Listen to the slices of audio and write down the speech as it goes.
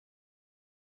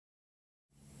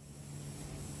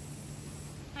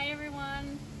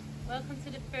everyone. Welcome to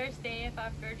the first day of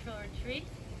our virtual retreat.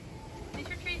 This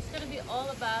retreat is going to be all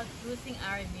about boosting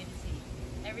our immunity.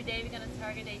 Every day we're going to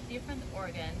target a different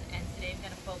organ, and today we're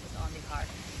going to focus on the heart.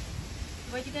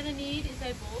 What you're going to need is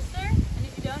a bolster, and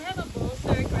if you don't have a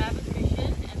bolster, grab a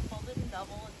cushion and fold it in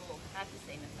double. It will have the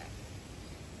same effect.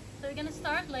 So we're going to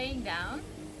start laying down.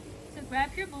 So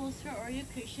grab your bolster or your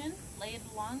cushion, lay it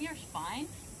along your spine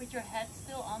with your head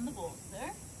still on the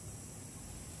bolster.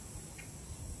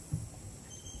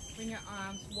 Bring your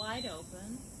arms wide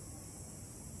open.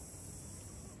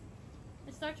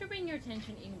 And start to bring your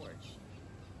attention inwards.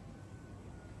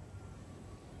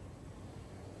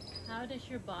 How does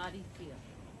your body feel?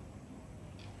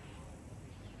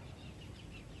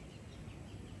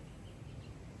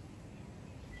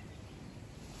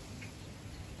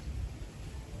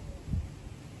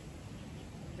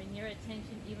 Bring your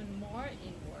attention even more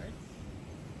inwards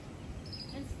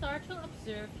and start to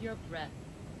observe your breath.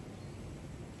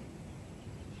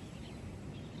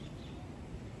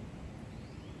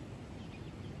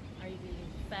 Are you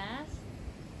breathing fast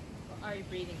or are you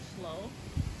breathing slow?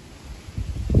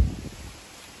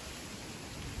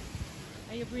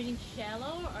 Are you breathing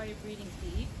shallow or are you breathing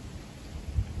deep?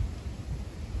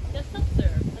 Just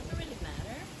observe, doesn't really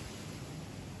matter.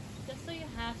 Just so you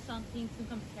have something to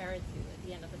compare it to at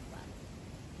the end of the class.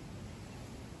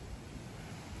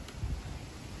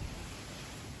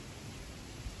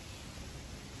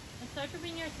 And start to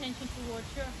bring your attention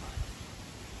towards your heart.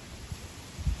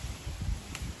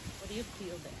 What do you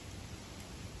feel there?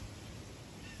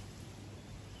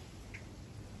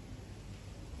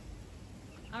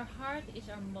 Our heart is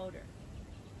our motor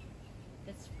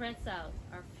that spreads out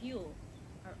our fuel,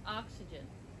 our oxygen,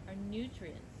 our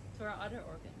nutrients to our other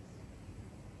organs.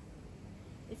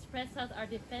 It spreads out our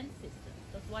defense system,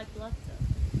 those white blood cells.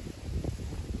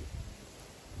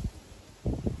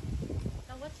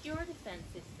 Now what's your defense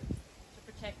system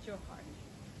to protect your heart?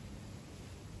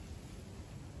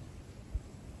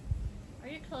 Are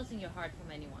you closing your heart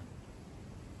from anyone?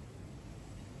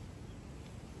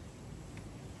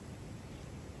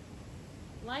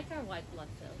 Like our white blood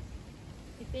cells,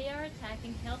 if they are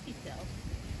attacking healthy cells,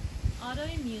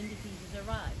 autoimmune diseases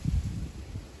arise.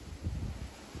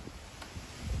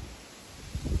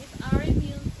 If our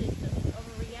immune system is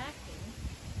overreacting,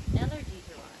 allergies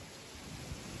arise.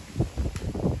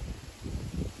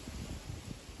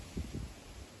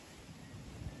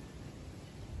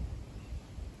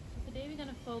 So today we're going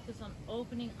to focus on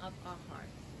opening up our hearts.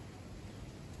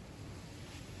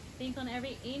 Think on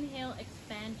every inhale,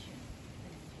 expansion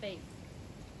and space.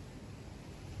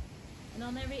 And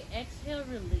on every exhale,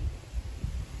 release.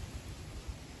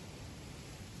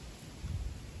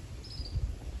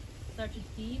 Start to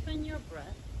deepen your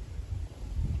breath.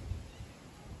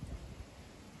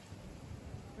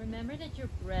 Remember that your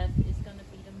breath is going to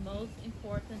be the most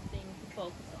important thing to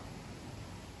focus on.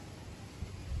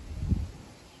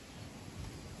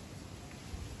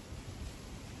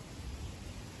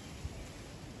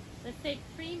 Let's take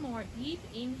 3 more deep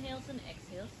inhales and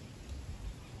exhales.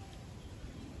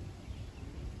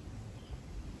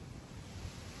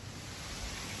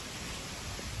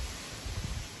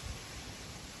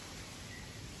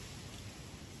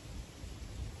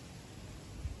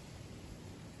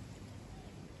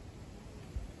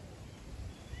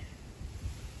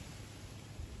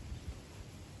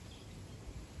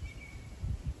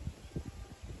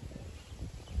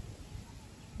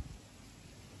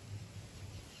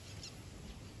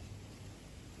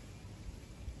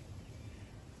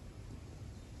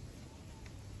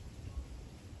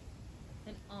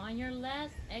 And on your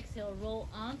last exhale, roll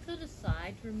onto the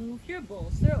side, remove your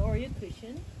bolster or your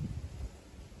cushion.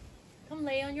 Come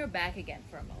lay on your back again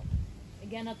for a moment.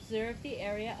 Again, observe the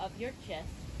area of your chest.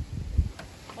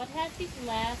 What has these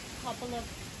last couple of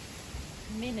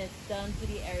minutes done to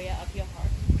the area of your heart?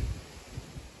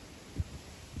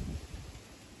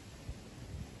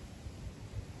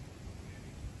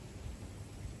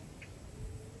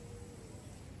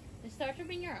 Start to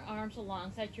bring your arms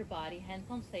alongside your body, hand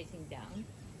palms facing down.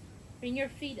 Bring your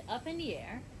feet up in the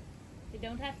air. They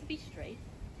don't have to be straight.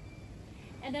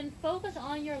 And then focus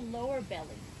on your lower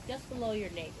belly, just below your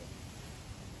navel.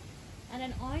 And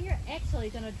then on your exhale,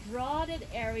 you're going to draw that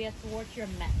area towards your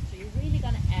mat. So you're really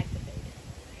going to activate it.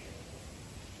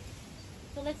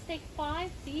 So let's take 5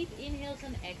 deep inhales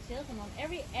and exhales. And on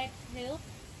every exhale,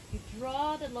 you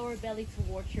draw the lower belly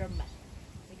towards your mat.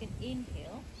 You can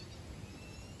inhale.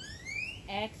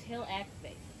 Exhale,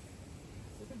 activate.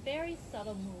 So it's a very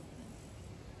subtle movement.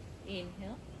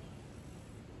 Inhale.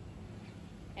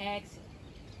 Exhale.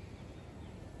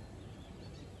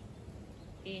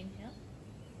 Inhale.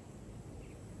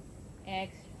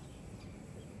 Exhale.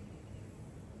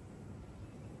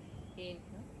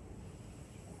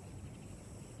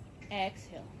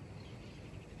 Exhale.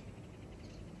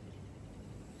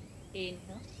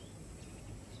 Inhale.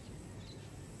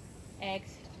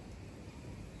 Exhale.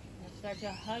 Now start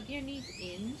to hug your knees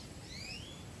in.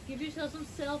 Give yourself some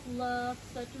self-love.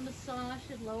 Start to massage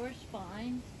the lower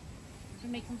spine. You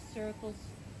can make some circles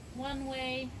one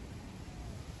way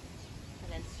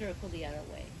and then circle the other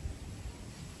way.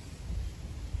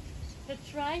 So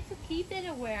try to keep that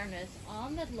awareness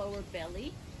on that lower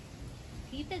belly.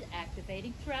 Keep it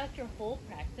activating throughout your whole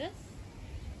practice.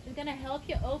 It's going to help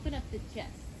you open up the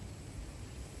chest.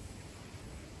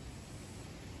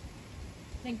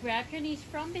 Then grab your knees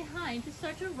from behind to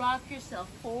start to rock yourself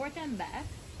forward and back.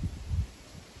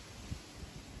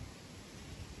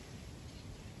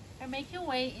 Or make your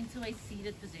way into a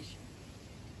seated position.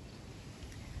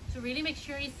 So really make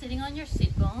sure you're sitting on your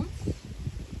sit bones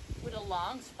with a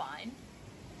long spine.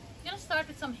 You're going to start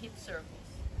with some hip circles.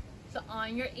 So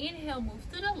on your inhale, move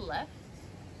to the left.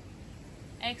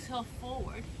 Exhale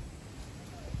forward.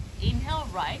 Inhale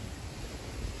right.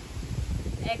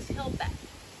 Exhale back.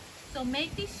 So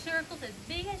make these circles as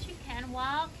big as you can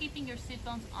while keeping your sit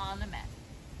bones on the mat.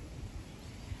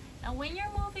 Now when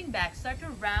you're moving back, start to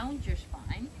round your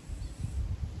spine.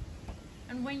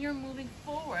 And when you're moving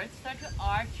forward, start to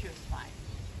arch your spine.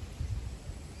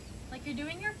 Like you're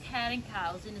doing your cat and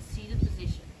cows in a seated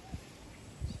position.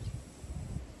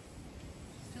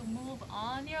 So move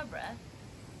on your breath.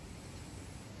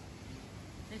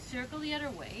 Then circle the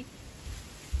other way.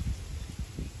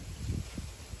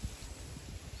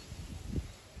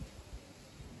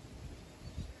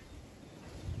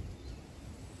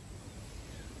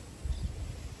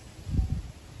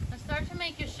 Now start to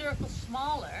make your circle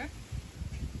smaller.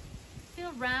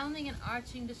 Still rounding and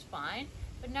arching the spine,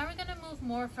 but now we're going to move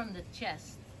more from the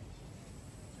chest.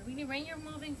 So really when you're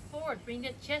moving forward, bring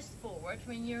the chest forward.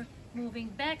 When you're moving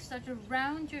back, start to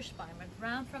round your spine, but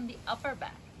round from the upper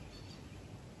back.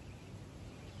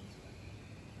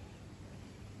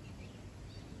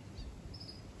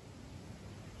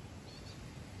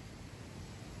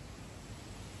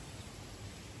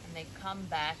 And then come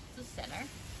back to center.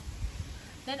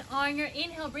 Then on your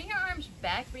inhale, bring your arms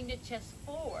back, bring the chest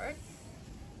forward.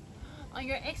 On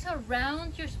your exhale,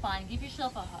 round your spine, give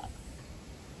yourself a hug.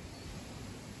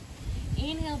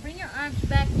 Inhale, bring your arms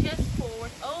back, chest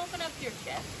forward, open up your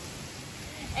chest.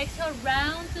 Exhale,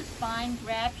 round the spine,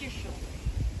 grab your shoulders.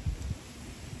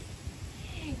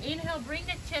 Inhale, bring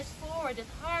the chest forward, the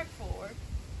heart forward.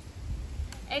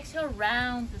 Exhale,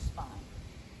 round the spine.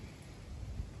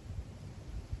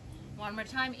 One more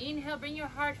time, inhale, bring your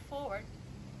heart forward.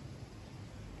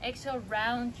 Exhale,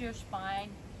 round your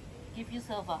spine, give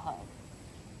yourself a hug.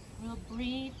 We'll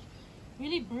breathe,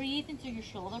 really breathe into your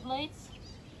shoulder blades.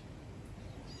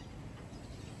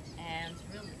 And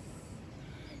release.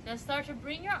 Then start to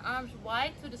bring your arms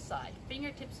wide to the side,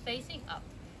 fingertips facing up.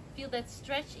 Feel that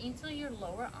stretch into your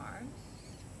lower arms.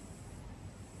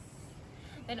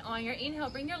 Then on your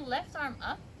inhale, bring your left arm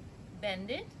up,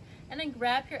 bend it, and then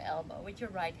grab your elbow with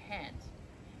your right hand.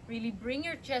 Really bring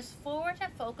your chest forward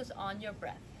and focus on your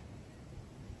breath.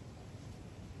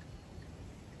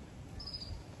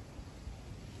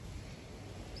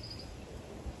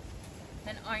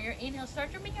 Then on your inhale,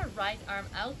 start to bring your right arm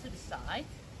out to the side,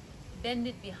 bend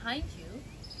it behind you,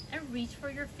 and reach for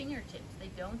your fingertips.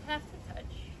 They don't have to touch.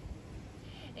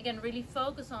 Again, really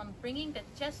focus on bringing the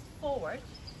chest forward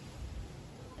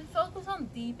and focus on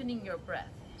deepening your breath.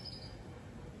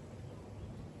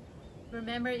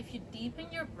 Remember, if you deepen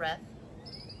your breath,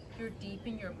 you're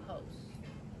deepening your pose.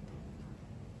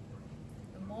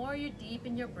 The more you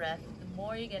deepen your breath, the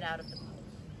more you get out of the pose.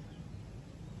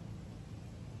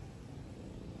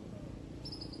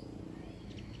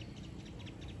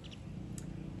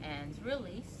 And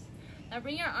release. Now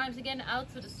bring your arms again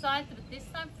out to the side, but this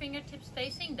time fingertips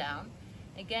facing down.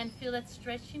 Again, feel that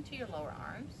stretch into your lower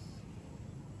arms.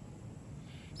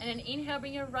 And then inhale,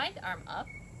 bring your right arm up,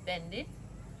 bend it,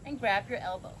 and grab your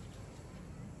elbow.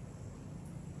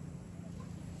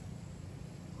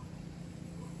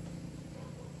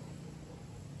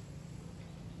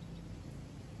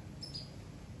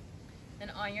 Then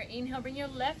on your inhale, bring your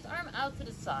left arm out to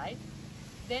the side,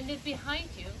 bend it behind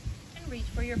you, and reach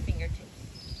for your fingertips.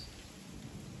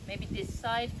 Maybe this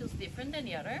side feels different than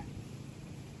the other.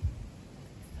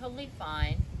 Totally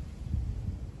fine.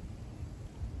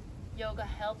 Yoga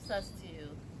helps us to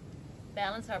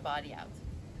balance our body out.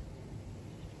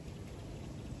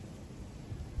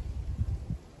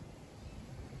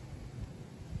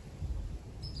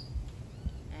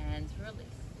 And release.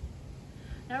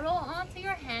 Now roll onto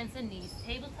your hands and knees,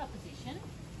 tabletop position.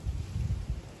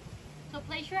 So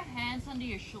place your hands under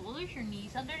your shoulders, your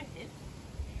knees under the hips.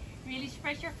 Really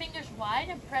spread your fingers wide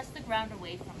and press the ground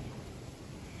away from you.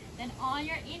 Then on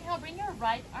your inhale, bring your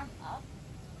right arm up.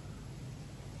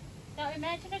 Now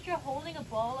imagine that you're holding a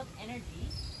ball of energy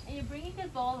and you're bringing the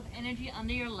ball of energy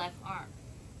under your left arm.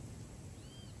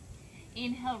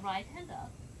 Inhale, right hand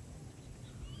up.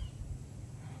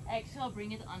 Exhale,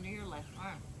 bring it under your left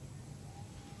arm.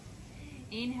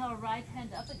 Inhale, right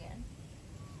hand up again.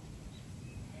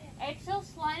 Exhale,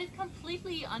 slide it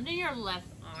completely under your left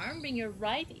arm. Bring your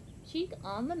right cheek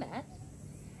on the mat.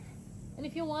 And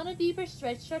if you want a deeper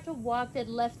stretch, start to walk that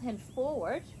left hand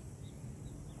forward.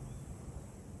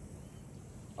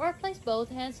 Or place both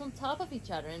hands on top of each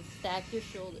other and stack your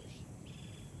shoulders.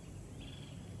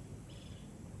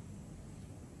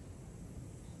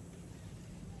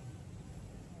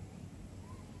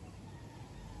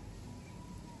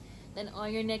 Then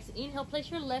on your next inhale, place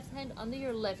your left hand under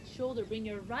your left shoulder. Bring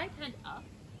your right hand up.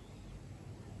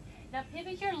 Now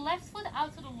pivot your left foot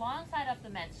out to the long side of the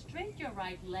mat. Straight your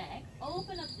right leg.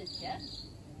 Open up the chest.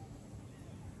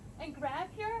 And grab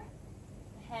your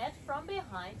head from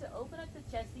behind to open up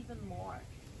the chest even more.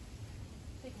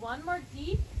 Take one more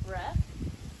deep breath.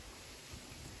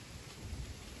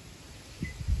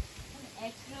 And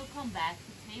exhale, come back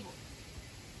to table.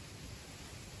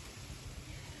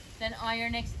 Then on your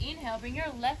next inhale, bring your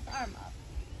left arm up.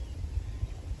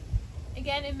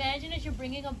 Again, imagine that you're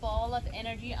bringing a ball of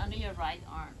energy under your right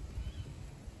arm.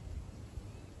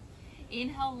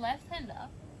 Inhale, left hand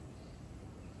up.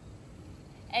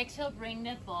 Exhale, bring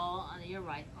that ball under your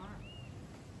right arm.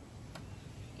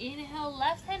 Inhale,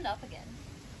 left hand up again.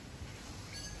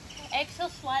 Exhale,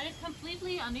 slide it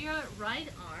completely under your right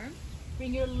arm.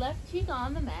 Bring your left cheek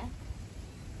on the mat.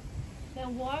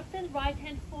 Then walk the right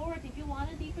hand forward if you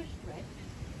want a deeper stretch.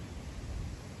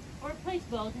 Or place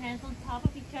both hands on top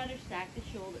of each other, stack the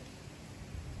shoulders.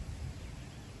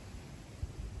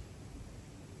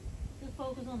 Just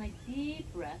focus on a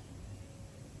deep breath.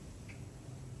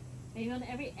 Maybe on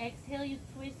every exhale you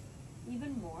twist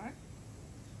even more.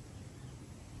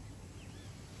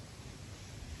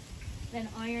 Then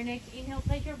on your next inhale,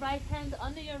 place your right hand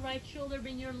under your right shoulder,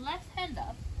 bring your left hand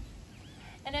up.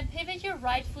 And then pivot your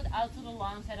right foot out to the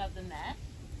long side of the mat.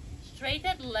 Straight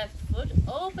that left foot,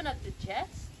 open up the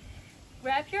chest.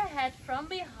 Grab your head from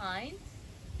behind.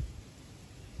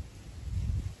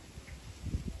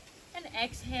 And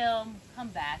exhale, come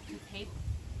back to table.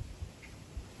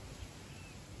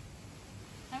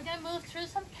 Now we're going to move through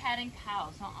some cat and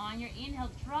cow. So on your inhale,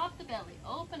 drop the belly,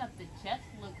 open up the chest,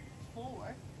 look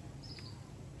forward.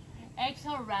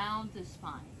 Exhale, round the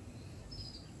spine.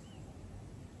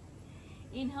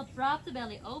 Inhale, drop the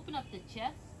belly, open up the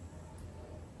chest.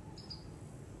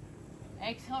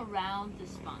 Exhale, round the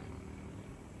spine.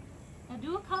 Now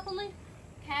do a couple of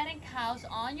cat and cows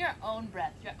on your own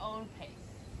breath, your own pace.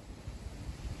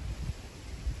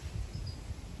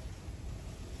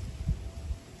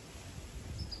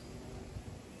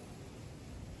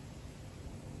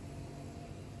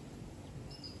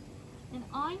 And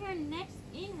on your next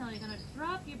inhale, you're going to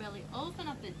drop your belly, open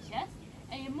up the chest,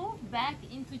 and you move back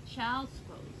into child's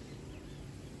pose.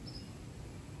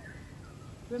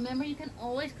 Remember, you can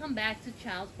always come back to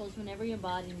child's pose whenever your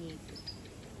body needs it.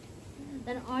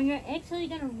 Then on your exhale, you're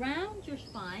going to round your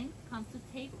spine, come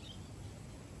to table.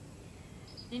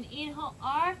 Then inhale,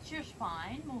 arch your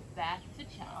spine, move back to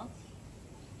child's.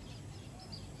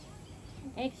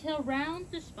 Exhale, round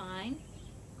the spine,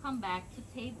 come back to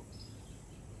table.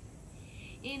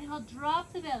 Inhale,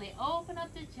 drop the belly, open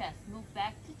up the chest, move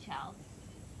back to child's.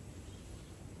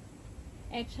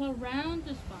 Exhale, round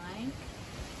the spine,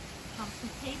 come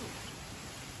to table.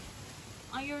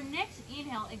 On your next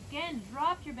inhale, again,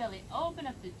 drop your belly, open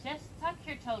up the chest, tuck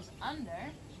your toes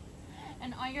under.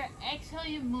 And on your exhale,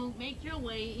 you make your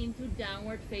way into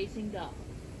downward facing dog.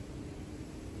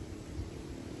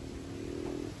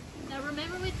 Now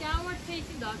remember, with downward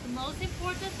facing dog, the most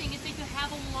important thing is that you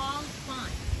have a long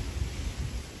spine.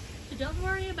 So don't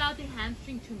worry about the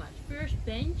hamstring too much. First,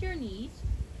 bend your knees.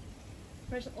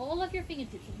 Press all of your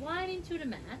fingertips wide into the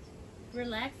mat.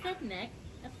 Relax that neck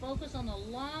and focus on a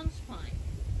long spine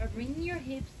by bringing your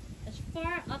hips as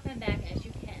far up and back as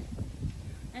you can.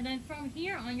 And then from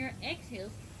here on your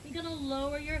exhales, you're going to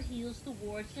lower your heels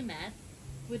towards the mat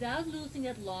without losing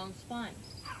that long spine.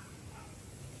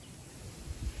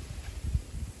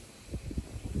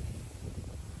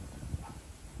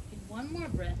 Take one more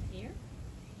breath here.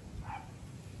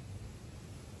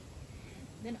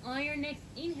 Then on your next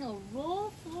inhale,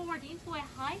 roll forward into a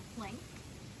high plank.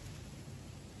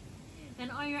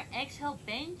 Then on your exhale,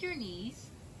 bend your knees,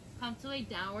 come to a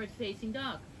downward facing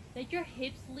dog. Let your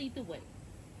hips lead the way.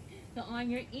 So on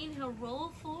your inhale, roll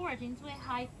forward into a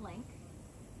high plank.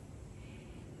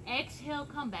 Exhale,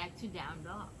 come back to down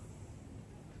dog.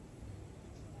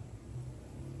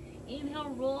 Inhale,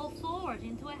 roll forward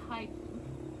into a high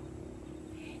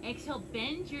plank. Exhale,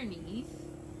 bend your knees.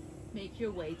 Make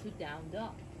your way to down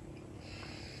dog.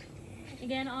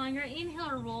 Again, on your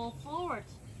inhale, roll forward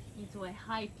into a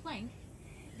high plank.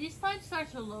 This time,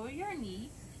 start to lower your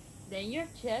knees, then your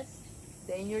chest,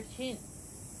 then your chin.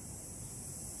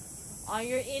 On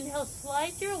your inhale,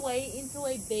 slide your way into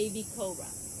a baby cobra.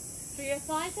 So your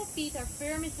thighs and feet are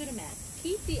firm into the mat.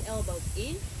 Keep the elbows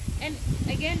in. And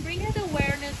again, bring that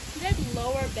awareness to that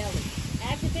lower belly.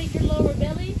 Activate your lower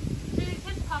belly so you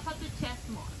can puff up the chest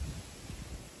more.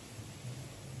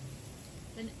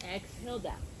 Then exhale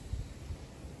down.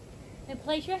 And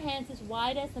place your hands as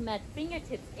wide as the mat,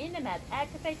 fingertips in the mat.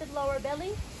 Activate the lower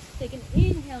belly. Take an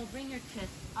inhale, bring your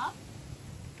chest up.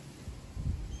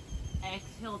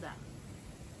 Exhale down.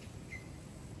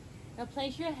 Now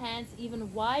place your hands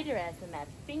even wider as the mat,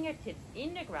 fingertips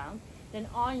in the ground. Then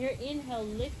on your inhale,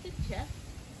 lift the chest.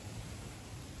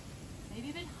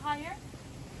 Maybe a bit higher.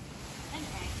 And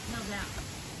exhale down.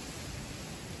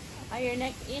 On your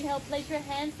next inhale, place your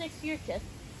hands next to your chest.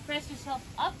 Press yourself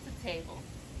up the table.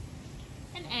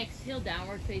 And exhale,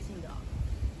 downward facing dog.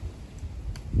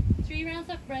 3 rounds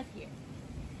of breath here.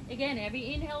 Again,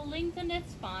 every inhale, lengthen that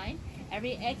spine.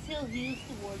 Every exhale, heels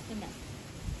towards the mat.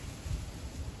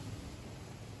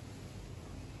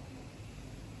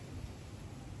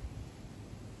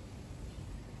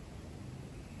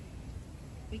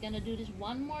 We're going to do this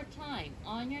one more time.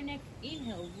 On your next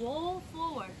inhale, roll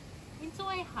forward into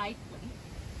a high plank.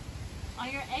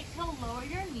 On your exhale, lower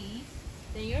your knees,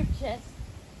 then your chest,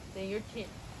 then your chin.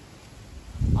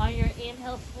 On your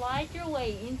inhale, slide your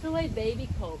way into a baby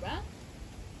cobra.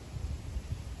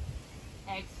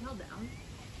 Exhale down.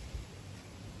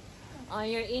 On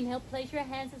your inhale, place your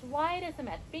hands as wide as the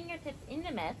mat, fingertips in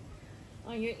the mat.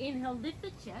 On your inhale, lift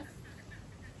the chest.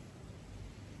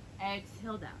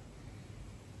 Exhale down.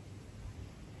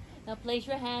 Now place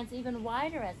your hands even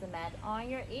wider as the mat. On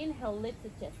your inhale, lift the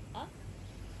chest up.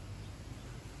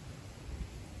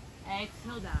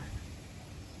 Exhale down.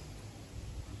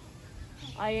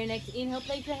 On your next inhale,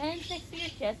 place your hands next to your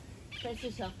chest. Press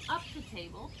yourself up the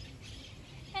table.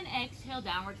 And exhale,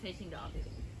 downward facing dog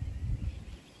again.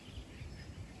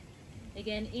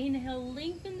 Again, inhale,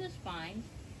 lengthen the spine.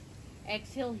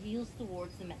 Exhale, heels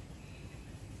towards the mat.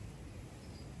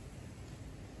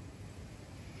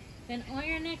 Then on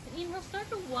your next inhale, start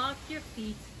to walk your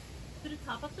feet to the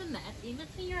top of the mat, in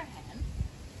between your hands,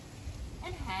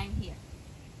 and hang here.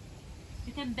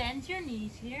 You can bend your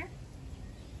knees here.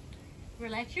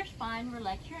 Relax your spine,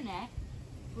 relax your neck.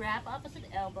 Grab opposite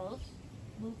elbows.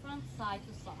 Move from side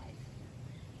to side.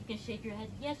 You can shake your head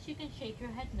yes, you can shake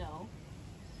your head no.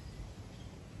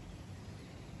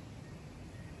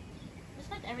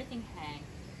 Just let everything hang.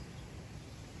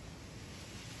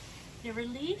 Then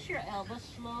release your elbows,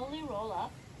 slowly roll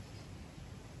up.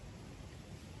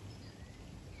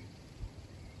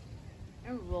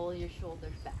 And roll your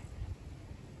shoulders back.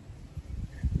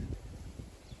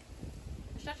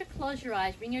 Start to close your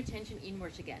eyes, bring your attention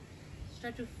inwards again.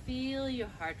 Start to feel your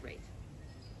heart rate.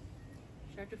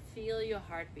 Start to feel your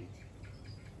heartbeat.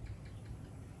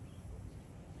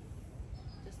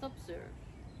 Just observe.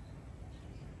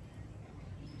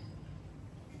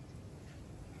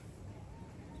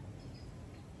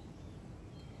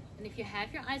 And if you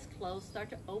have your eyes closed, start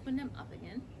to open them up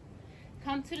again.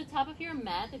 Come to the top of your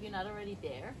mat if you're not already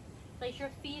there. Place your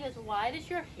feet as wide as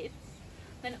your hips.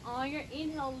 Then on your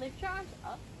inhale, lift your arms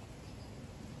up.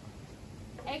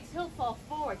 Exhale, fall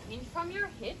forward. Hinge from your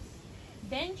hips.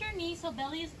 Bend your knees so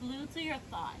belly is glued to your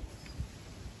thighs.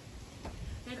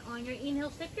 Then on your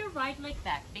inhale, step your right leg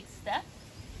back. Big step.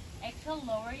 Exhale,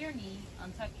 lower your knee.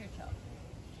 Untuck your toe.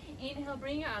 Inhale,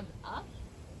 bring your arms up.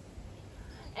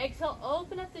 Exhale,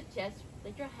 open up the chest.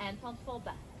 Let your hand palms fall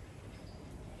back.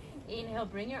 Inhale,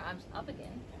 bring your arms up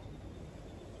again.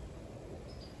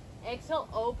 Exhale,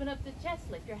 open up the chest.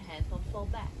 Let your hand palms fall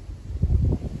back.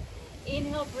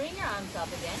 Inhale, bring your arms up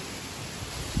again.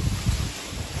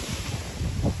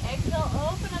 Exhale,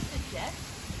 open up the chest.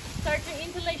 Start to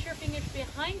interlace your fingers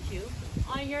behind you.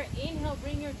 On your inhale,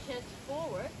 bring your chest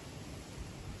forward.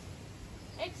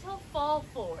 Exhale, fall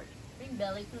forward. Bring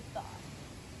belly to thigh.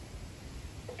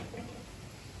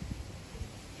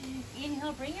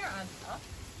 Inhale, bring your arms up.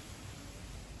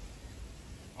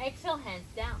 Exhale, hands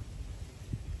down.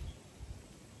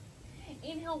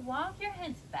 Inhale, walk your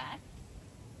hands back.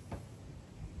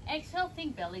 Exhale,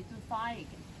 think belly to thigh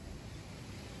again.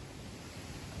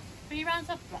 3 rounds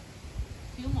of breath.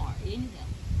 2 more. Inhale.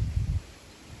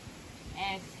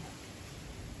 Exhale.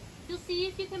 You'll see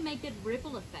if you can make that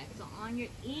ripple effect. So on your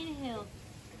inhale,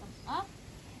 come up.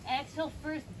 Exhale,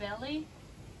 first belly,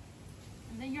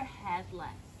 and then your head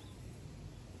last.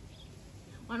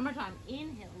 One more time.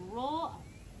 Inhale, roll up.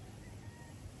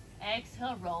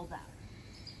 Exhale, roll down.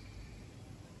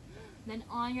 Then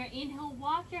on your inhale,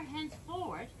 walk your hands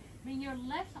forward. Bring your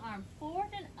left arm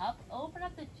forward and up. Open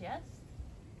up the chest.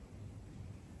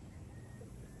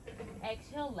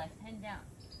 Exhale, left hand down.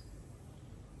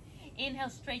 Inhale,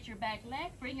 straight your back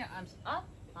leg. Bring your arms up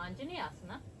on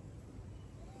Vinyasa.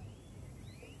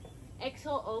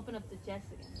 Exhale, open up the chest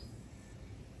again.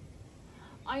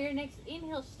 On your next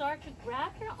inhale, start to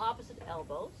grab your opposite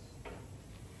elbows.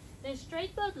 Then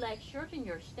straight both legs, shorten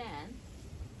your stance.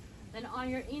 Then on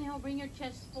your inhale, bring your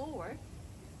chest forward.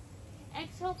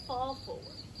 Exhale, fall forward.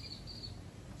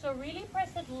 So really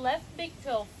press that left big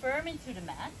toe firm into the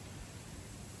mat.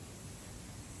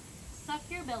 Suck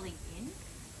your belly in.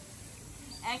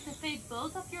 Activate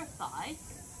both of your thighs.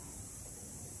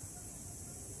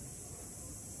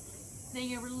 Then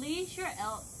you release your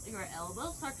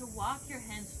elbows. Start to walk your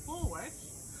hands forward.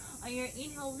 On your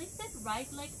inhale, lift that right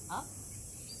leg up.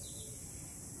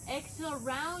 Exhale,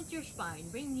 round your spine.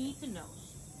 Bring knee to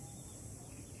nose.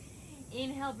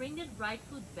 Inhale, bring that right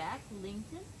foot back,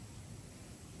 lengthen.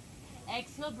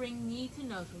 Exhale, bring knee to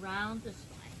nose, round the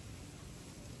spine.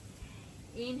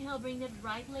 Inhale, bring that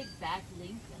right leg back,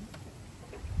 lengthen.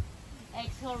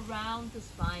 Exhale, round the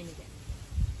spine again.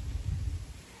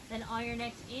 Then on your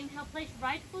next inhale, place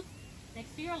right foot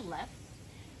next to your left.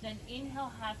 Then inhale,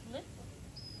 half lift.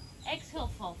 Exhale,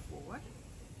 fall forward.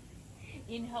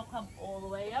 Inhale, come all the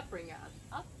way up. Bring your arms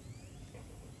up.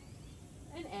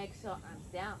 And exhale, arms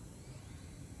down.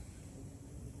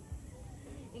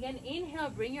 Again, inhale,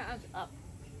 bring your arms up.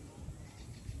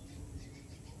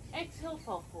 Exhale,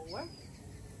 fall forward.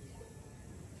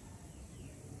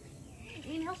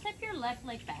 Inhale, step your left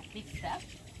leg back, big step.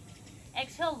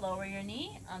 Exhale, lower your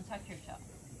knee, untuck your toe.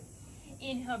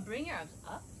 Inhale, bring your arms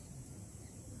up.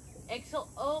 Exhale,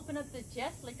 open up the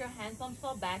chest, let your hands on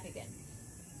fall back again.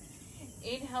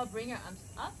 Inhale, bring your arms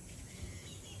up.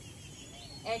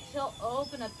 Exhale,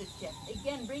 open up the chest.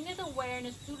 Again, bring that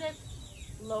awareness to that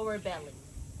lower belly.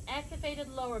 Activated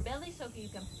lower belly so you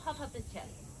can puff up the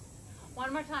chest.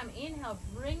 One more time. Inhale,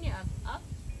 bring your arms up.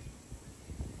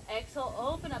 Exhale,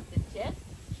 open up the chest.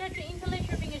 Start to interlace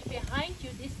your fingers behind you.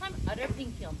 This time, other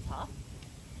pinky on top.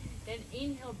 Then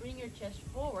inhale, bring your chest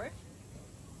forward.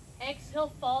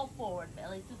 Exhale, fall forward,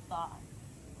 belly to thigh.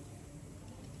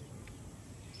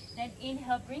 Then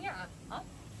inhale, bring your arms up.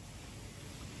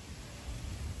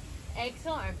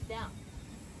 Exhale, arms down.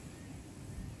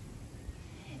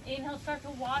 Inhale, start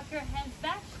to walk your hands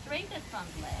back, straight the front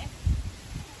leg.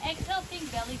 Exhale, sink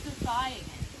belly to thigh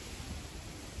again.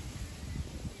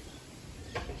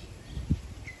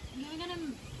 And then we're going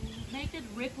to make that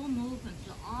ripple movement.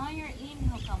 So on your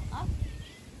inhale, come up.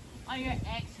 On your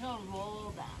exhale,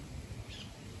 roll down.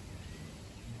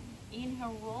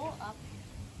 Inhale, roll up.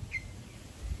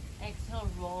 Exhale,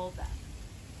 roll down.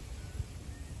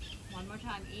 One more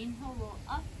time. Inhale, roll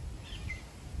up.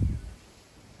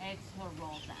 Exhale,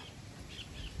 roll down.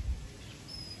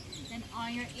 Then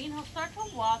on your inhale, start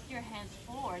to walk your hands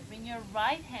forward. Bring your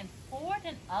right hand forward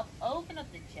and up. Open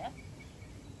up the chest.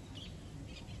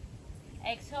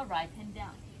 Exhale, right hand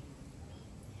down.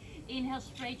 Inhale,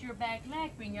 straight your back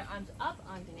leg. Bring your arms up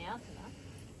on Vinyasa.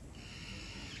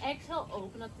 Exhale,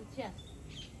 open up the chest.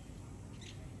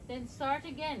 Then start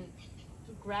again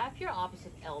to grab your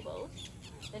opposite elbows.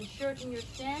 Then shorten your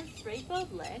stance, straight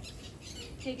both legs.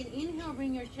 Take an inhale,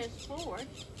 bring your chest forward.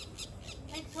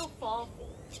 Exhale, fall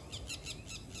forward.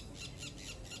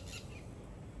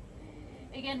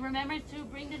 Again, remember to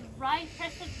bring the press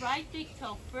the right big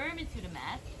toe firm into the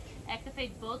mat.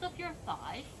 Activate both of your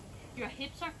thighs. Your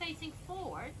hips are facing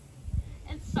forward.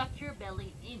 And suck your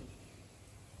belly in.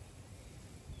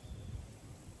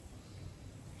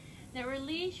 Now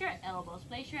release your elbows.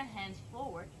 Place your hands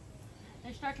forward.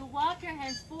 Then start to walk your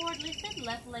hands forward. Lift that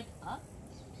left leg up.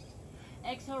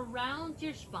 Exhale, round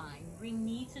your spine. Bring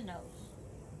knee to nose.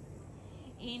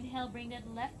 Inhale, bring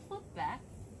that left foot back.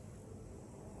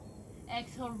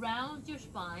 Exhale, round your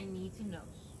spine, knee to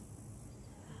nose.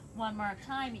 One more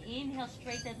time. Inhale,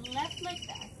 straight that left leg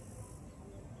back.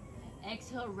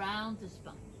 Exhale, round the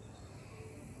spine.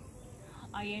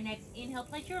 On your next inhale,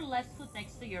 place your left foot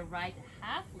next to your right.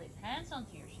 Half lift, hands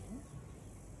onto your shins.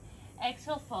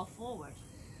 Exhale, fall forward.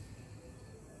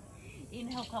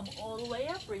 Inhale, come all the way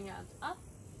up. Bring your arms up.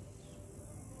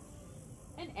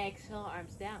 And exhale,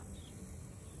 arms down.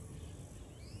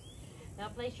 Now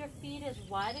place your feet as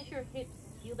wide as your hips.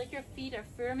 Feel that your feet are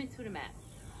firm into the mat.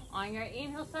 On your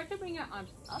inhale, start to bring your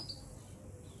arms up.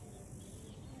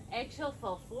 Exhale,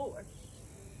 fall forward.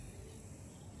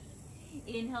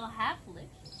 Inhale, half lift.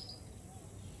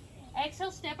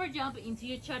 Exhale, step or jump into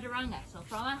your chaturanga. So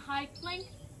from a high plank,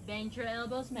 bend your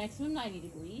elbows maximum 90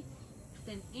 degrees.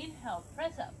 Then inhale,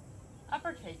 press up,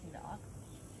 upward facing dog.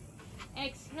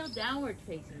 Exhale, downward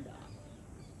facing dog.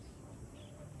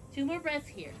 2 more breaths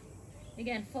here.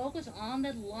 Again, focus on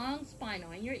that long spine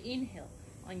on your inhale.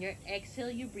 On your exhale,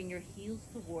 you bring your heels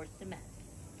towards the mat.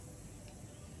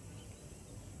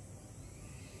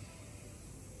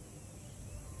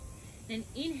 Then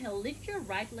inhale, lift your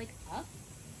right leg up.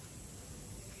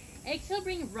 Exhale,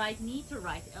 bring right knee to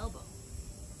right elbow.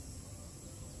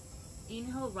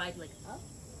 Inhale, right leg up.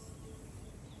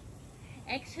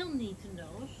 Exhale, knee to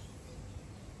nose.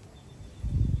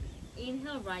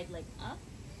 Inhale, right leg up.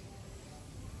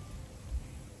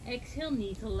 Exhale,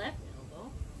 knee to left elbow.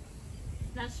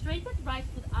 Now straight that right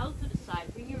foot out to the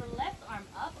side. Bring your left arm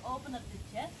up, open up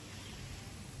the chest.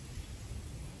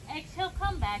 Exhale,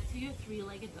 come back to your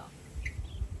 3-legged dog.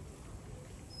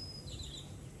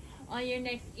 On your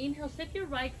next inhale, step your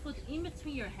right foot in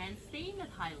between your hands, stay in that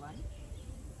high lunge.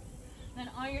 Then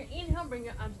on your inhale, bring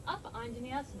your arms up on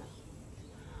Vinyasa.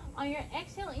 On your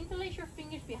exhale, interlace your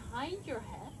fingers behind your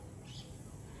head.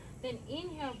 Then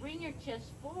inhale, bring your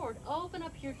chest forward, open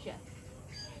up your chest.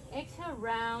 Exhale,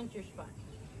 round your spine.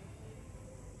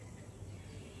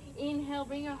 Inhale,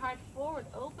 bring your heart forward,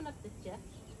 open up the chest.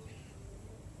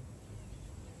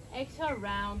 Exhale,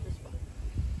 round the spine.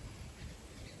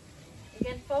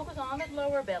 Again, focus on that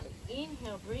lower belly.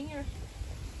 Inhale, bring your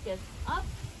chest up.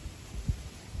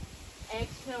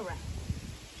 Exhale, round.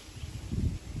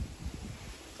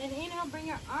 Then inhale, bring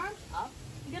your arms up.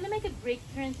 You're going to make a big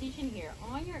transition here.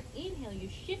 On your inhale, you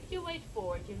shift your weight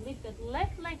forward. You lift that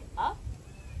left leg up.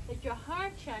 Let your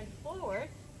heart shine forward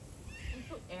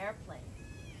into airplane.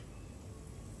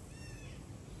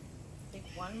 Take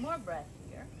 1 more breath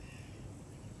here.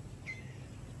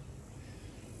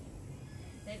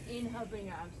 Then inhale, bring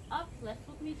your arms up, left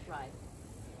foot meets right.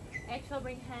 Exhale,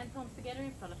 bring hand palms together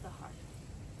in front of the heart.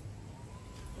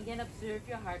 Again, observe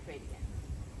your heart rate again.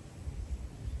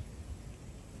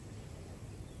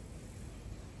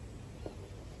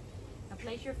 Now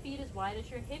place your feet as wide as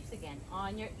your hips again.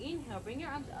 On your inhale, bring your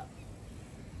arms up.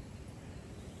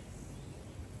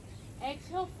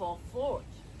 Exhale, fall forward.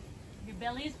 Your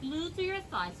belly is glued to your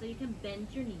thighs so you can bend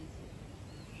your knees.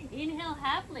 Inhale,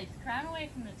 half lift, crown away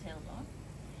from the tailbone.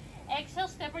 Exhale,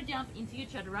 step or jump into your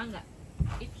chaturanga.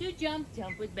 If you jump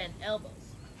with bent elbows.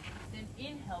 Then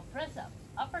inhale, press up,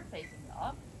 upward facing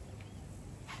dog.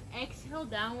 Exhale,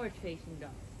 downward facing dog.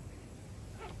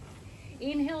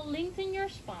 Inhale, lengthen your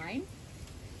spine.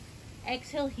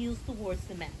 Exhale, heels towards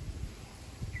the mat.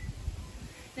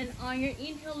 Then on your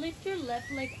inhale, lift your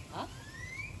left leg up.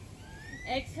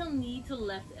 Exhale, knee to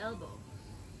left elbow.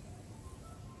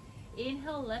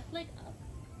 Inhale, left leg up.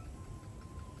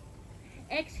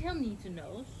 Exhale, knee to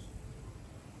nose.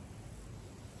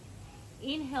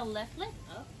 Inhale, left leg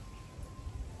up.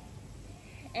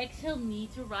 Exhale, knee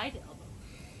to right elbow.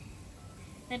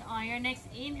 Then on your next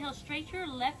inhale, straight your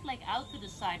left leg out to the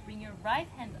side. Bring your right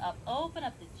hand up, open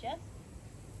up the chest.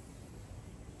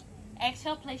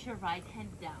 Exhale, place your right hand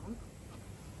down.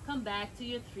 Come back to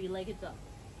your 3-legged dog.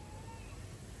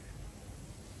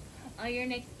 On your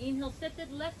next inhale, step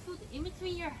that left foot in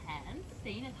between your hands,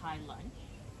 stay in a high lunge.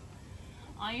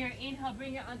 On your inhale,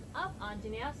 bring your arms up on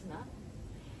Vinyasa.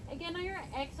 Again, on your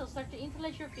exhale, start to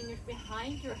interlace your fingers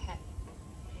behind your head.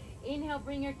 Inhale,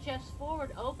 bring your chest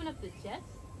forward, open up the chest.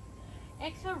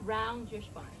 Exhale, round your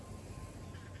spine.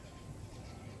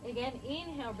 Again,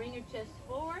 inhale, bring your chest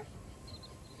forward.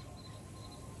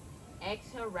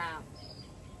 Exhale, round.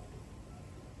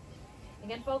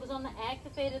 Again, focus on the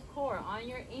activated core. On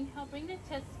your inhale, bring the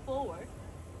chest forward.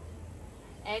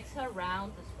 Exhale,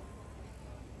 round the spine.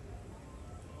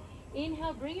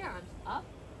 Inhale, bring your arms up.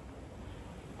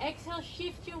 Exhale,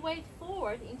 shift your weight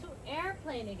forward into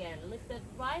airplane again. Lift that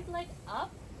right leg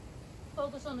up.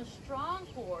 Focus on a strong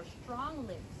core, strong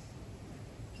limbs.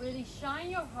 Really shine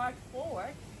your heart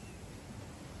forward.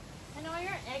 And on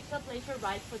your exhale, place your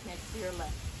right foot next to your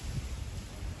left.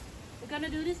 We're going to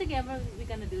do this again, but we're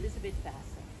going to do this a bit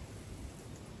faster.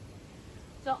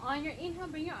 So on your inhale,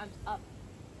 bring your arms up.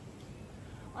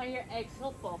 On your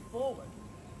exhale, fall forward.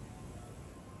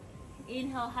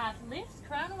 Inhale, half lifts,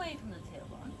 crown away from the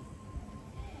tailbone.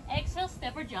 Exhale,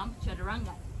 step or jump,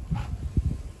 chaturanga.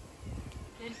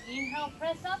 Then inhale,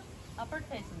 press up, upward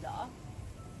facing dog.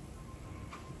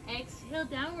 Exhale,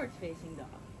 downward facing dog.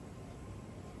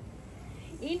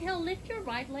 Inhale, lift your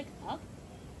right leg up.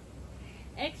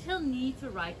 Exhale, knee to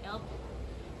right elbow.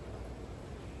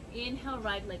 Inhale,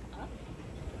 right leg up.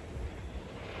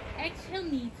 Exhale,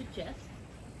 knee to chest.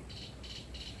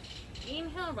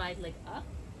 Inhale, right leg up.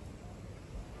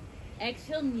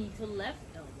 Exhale, knee to left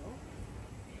elbow.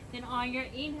 Then on your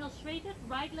inhale, straighten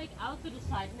right leg out to the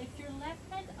side. Lift your left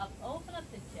hand up, open up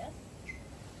the chest.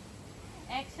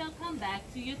 Exhale, come back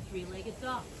to your three-legged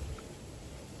dog.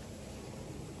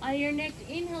 On your next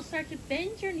inhale, start to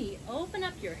bend your knee, open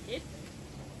up your hip.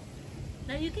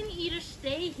 Now you can either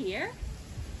stay here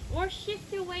or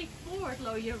shift your weight forward,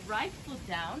 lower your right foot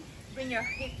down, bring your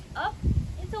hips up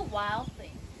into wild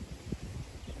thing.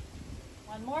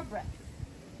 One more breath.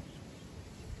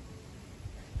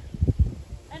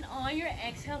 And on your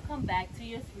exhale, come back to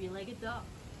your three-legged dog.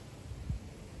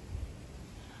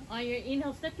 On your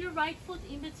inhale, step your right foot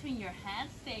in between your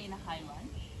hands, stay in a high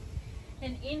lunge.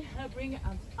 Then inhale, bring your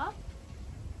arms up,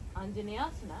 under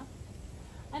Vinyasa.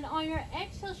 And on your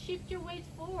exhale, shift your weight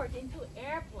forward into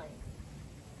airplane.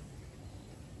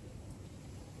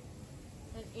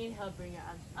 Then inhale, bring your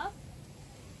arms up.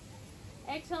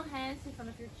 Exhale, hands in front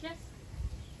of your chest.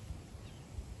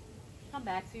 Come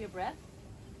back to your breath.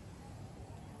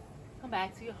 Come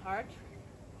back to your heart.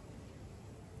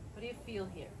 What do you feel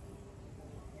here?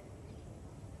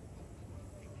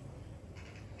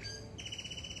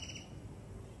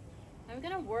 Now we're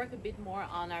going to work a bit more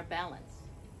on our balance.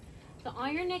 So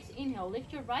on your next inhale,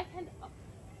 lift your right hand up.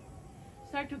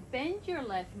 Start to bend your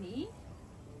left knee.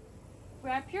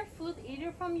 Grab your foot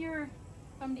either from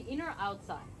the inner or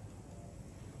outside.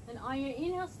 Then on your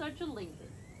inhale, start to lengthen.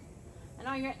 And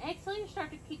on your exhale, you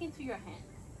start to kick into your hands.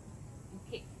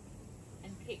 And kick,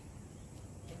 and kick,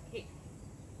 and kick.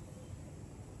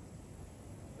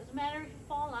 Doesn't matter if you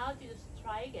fall out, you just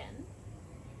try again.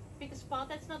 Pick a spot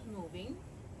that's not moving.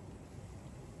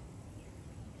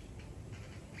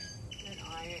 Then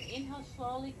on your inhale,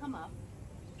 slowly come up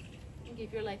and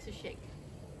give your legs a shake.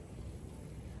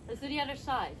 Let's do the other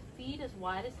side. Feet as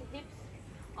wide as the hips.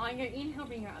 On your inhale,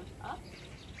 bring your arms up.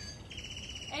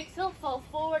 Exhale, fall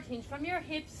forward, hinge from your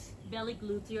hips, belly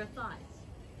glued to your thighs.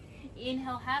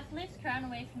 Inhale, half lift, crown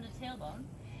away from the tailbone.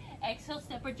 Exhale,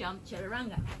 step or jump,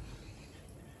 chaturanga.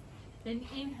 Then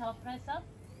inhale, press up,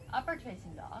 upward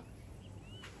facing dog.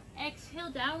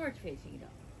 Exhale, downward facing dog.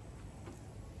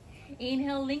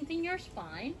 Inhale, lengthen your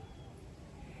spine.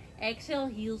 Exhale,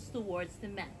 heels towards the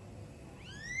mat.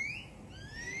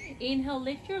 Inhale,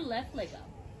 lift your left leg up.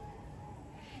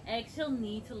 Exhale,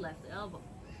 knee to left elbow.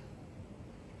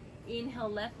 Inhale,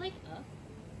 left leg up.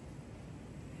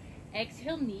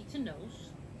 Exhale, knee to nose.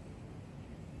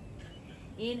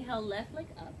 Inhale, left leg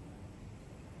up.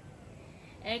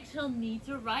 Exhale, knee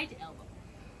to right elbow.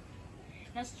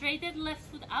 Now straighten that left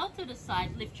foot out to the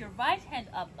side. Lift your right hand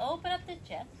up. Open up the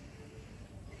chest.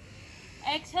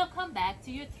 Exhale, come back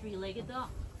to your three-legged dog.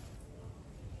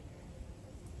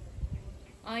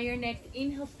 On your next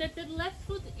inhale, step that left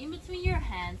foot in between your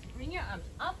hands. Bring your arms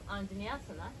up on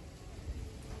Vinyasa.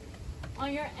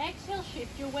 On your exhale,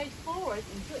 shift your weight forward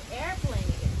into airplane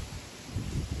again.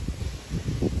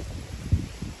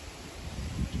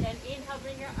 Then inhale,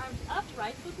 bring your arms up,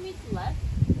 right foot meets left.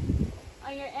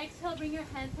 On your exhale, bring your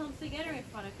hand palms together in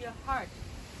front of your heart.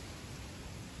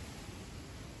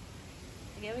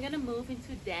 Again, we're going to move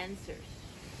into dancers.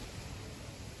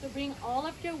 So bring all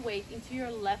of your weight into your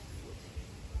left foot.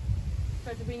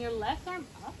 Start to bring your left arm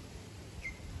up.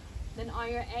 Then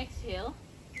on your exhale,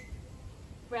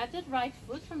 grab that right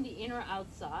foot from the inner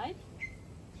outside.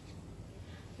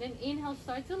 Then inhale,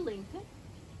 start to lengthen.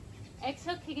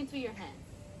 Exhale, kick into your hands.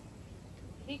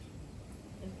 Kick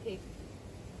and kick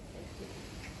and kick.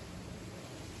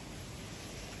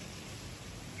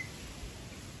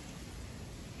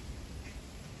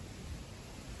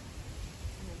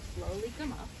 And then slowly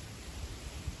come up.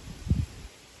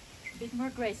 A bit more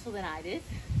graceful than I did.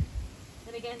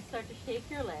 And again, start to shake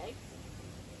your legs.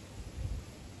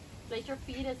 Place your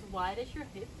feet as wide as your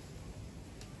hips.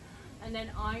 And then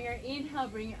on your inhale,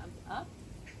 bring your arms up.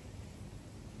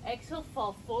 Exhale,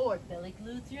 fall forward, belly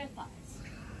glued to your thighs.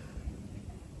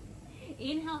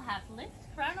 Inhale, half lift,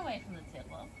 crown away from the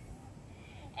tailbone.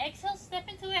 Exhale, step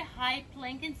into a high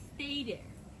plank and stay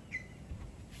there.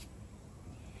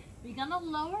 We're gonna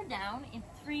lower down in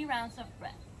 3 rounds of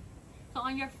breath. So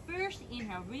on your first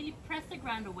inhale, really press the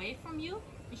ground away from you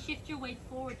and shift your weight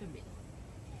forward a bit.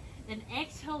 Then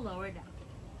exhale, lower down.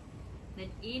 Then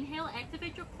inhale,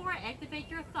 activate your core, activate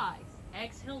your thighs.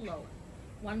 Exhale, lower.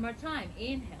 One more time,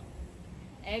 inhale.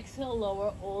 Exhale,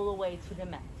 lower all the way to the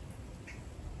mat.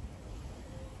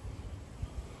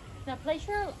 Now place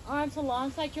your arms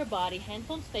alongside your body, hand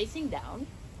palms facing down.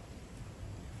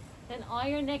 Then on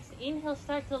your next inhale,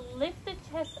 start to lift the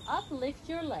chest up, lift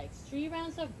your legs. 3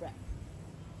 rounds of breath.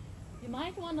 You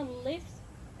might want to lift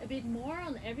a bit more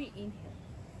on every inhale.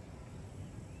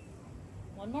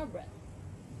 One more breath.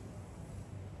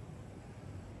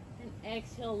 And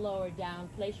exhale, lower down.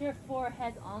 Place your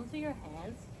forehead onto your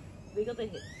hands. Wiggle the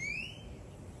hips.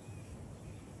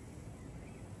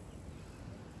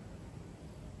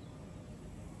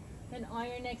 Then on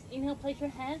your next inhale, place your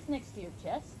hands next to your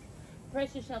chest.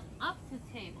 Press yourself up to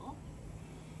table.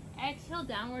 Exhale,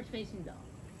 downward facing dog.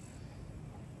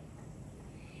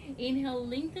 Inhale,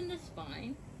 lengthen the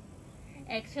spine.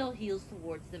 Exhale, heels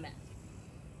towards the mat.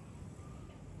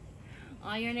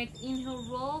 On your next inhale,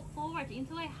 roll forward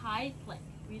into a high plank.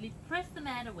 Really press the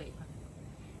mat away from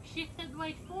you. Shift that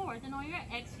weight forward, and on your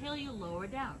exhale, you lower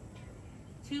down.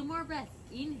 2 more breaths.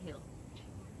 Inhale.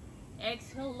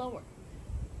 Exhale, lower.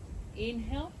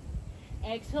 Inhale.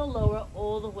 Exhale, lower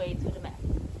all the way to the mat.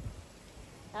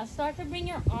 Now start to bring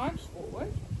your arms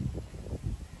forward.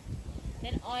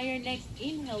 Then on your next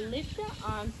inhale, lift your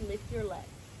arms, lift your legs.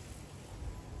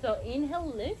 So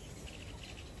inhale, lift.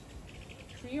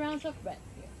 3 rounds of breath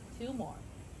here. 2 more.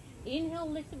 Inhale,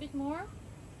 lift a bit more.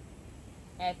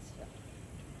 Exhale.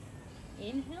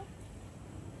 Inhale.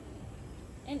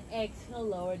 And exhale,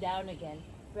 lower down again.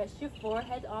 Rest your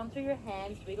forehead onto your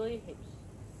hands, wiggle your hips.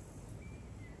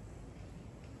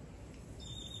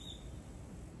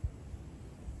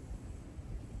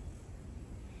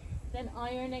 Then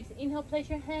on your next inhale, place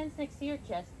your hands next to your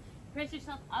chest. Press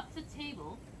yourself up to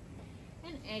table.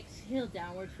 And exhale,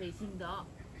 downward facing dog.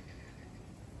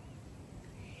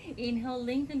 Inhale,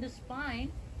 lengthen the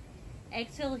spine.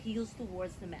 Exhale, heels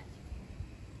towards the mat.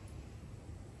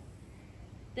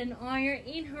 Then on your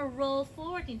inhale, roll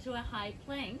forward into a high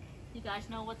plank. You guys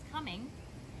know what's coming.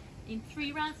 In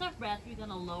 3 rounds of breath, you're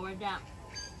gonna lower down.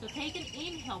 So take an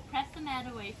inhale, press the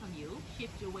mat away from you.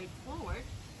 Shift your weight forward.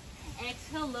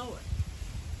 Exhale, lower.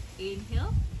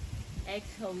 Inhale.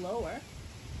 Exhale, lower.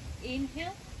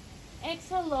 Inhale.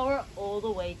 Exhale, lower all the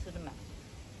way to the mat.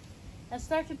 Now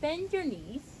start to bend your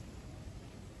knees.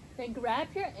 Then grab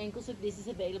your ankles if this is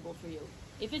available for you.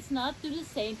 If it's not, do the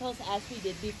same pose as we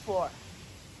did before.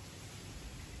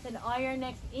 Then on your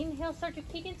next inhale, start to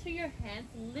kick into your hands.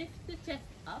 Lift the chest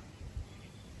up.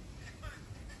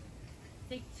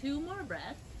 Take 2 more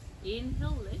breaths.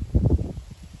 Inhale, lift.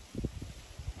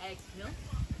 Exhale.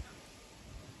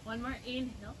 1 more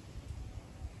inhale.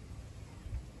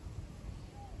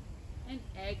 And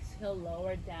exhale,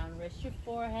 lower down. Rest your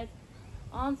forehead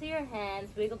onto your hands.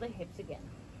 Wiggle the hips again.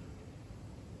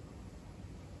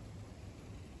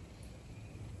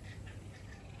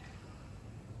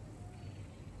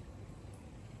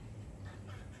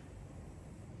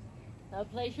 Now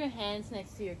place your hands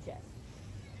next to your chest.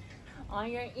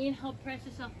 On your inhale, press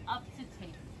yourself up to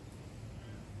table.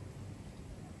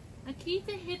 Now keep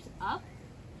the hips up.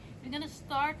 We're going to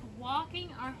start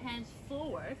walking our hands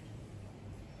forward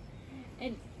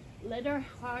and let our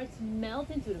hearts melt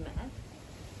into the mat.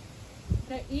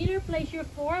 Now either place your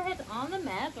forehead on the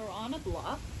mat or on a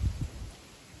block.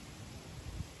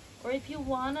 Or if you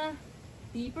want a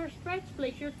deeper stretch,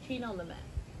 place your chin on the mat.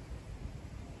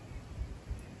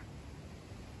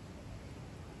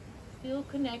 Still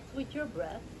connect with your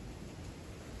breath.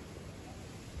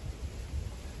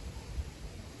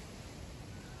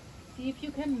 See if you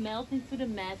can melt into the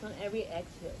mat on every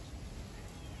exhale.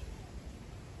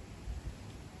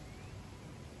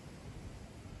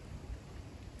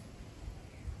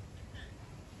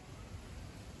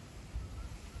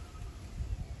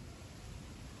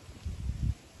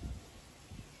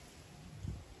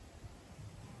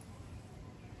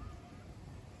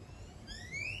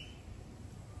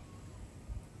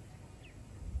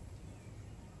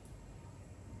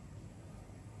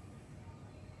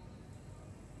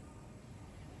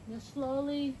 Now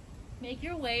slowly make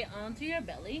your way onto your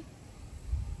belly.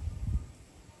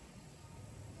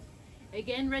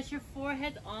 Again, rest your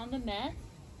forehead on the mat,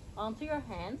 onto your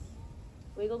hands.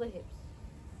 Wiggle the hips.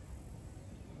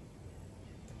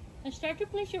 And start to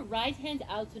place your right hand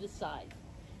out to the side.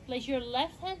 Place your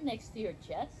left hand next to your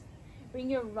chest. Bring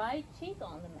your right cheek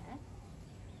on the mat.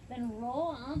 Then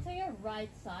roll onto your right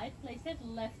side. Place that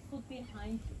left foot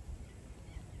behind you.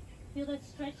 Feel that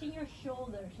stretching your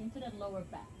shoulders into that lower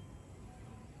back.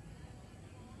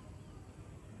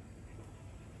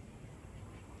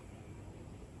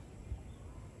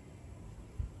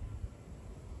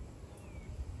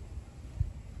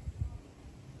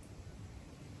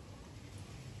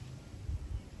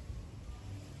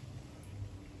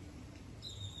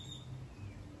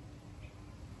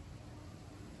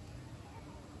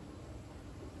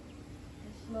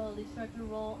 Slowly start to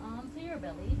roll onto your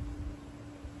belly.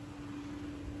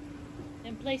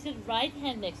 Then place it right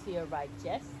hand next to your right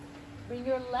chest. Bring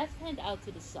your left hand out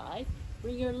to the side.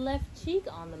 Bring your left cheek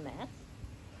on the mat.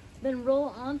 Then roll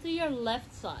onto your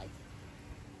left side.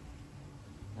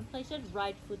 And place that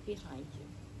right foot behind you.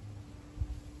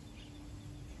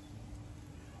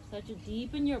 Start to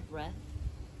deepen your breath.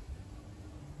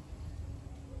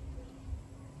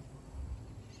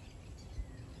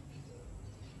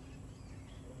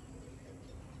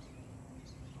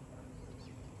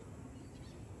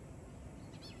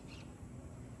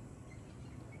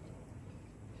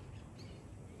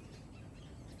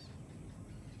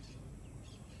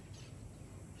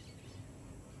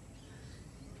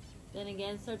 Then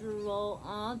again, start to roll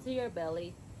onto your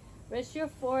belly. Rest your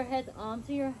forehead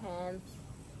onto your hands.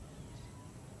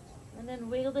 And then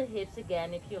wiggle the hips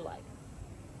again if you like.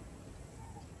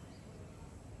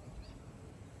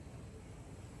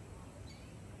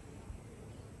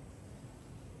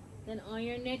 Then on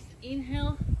your next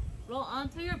inhale, roll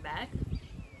onto your back.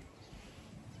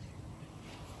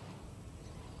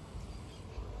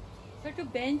 Start to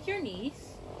bend your knees.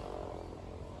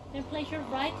 Then place your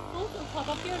right foot on top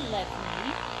of your left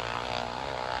knee.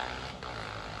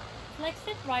 Flex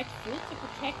that right foot to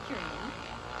protect your knee.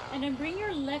 And then bring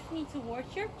your left knee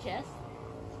towards your chest.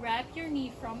 Grab your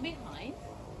knee from behind.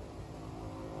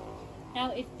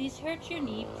 Now if this hurts your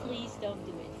knee, please don't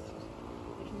do it.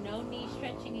 There's no knee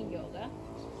stretching in yoga.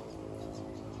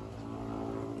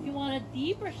 If you want a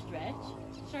deeper stretch,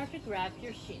 start to grab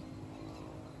your shin.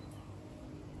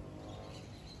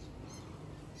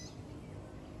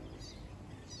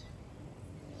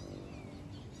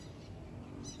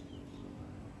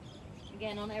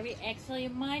 Again, on every exhale, you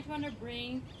might want to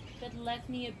bring that left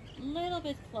knee a little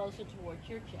bit closer towards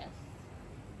your chest.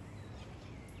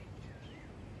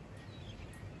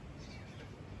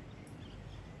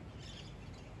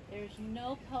 There's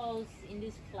no pose in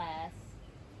this class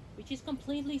which is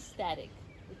completely static.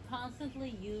 We're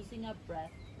constantly using our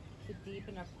breath to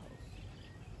deepen our pose.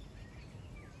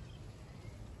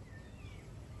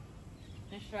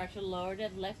 And start to lower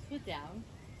that left foot down.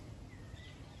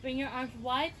 Bring your arms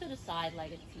wide to the side like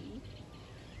a T.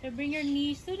 Then bring your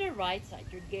knees to the right side,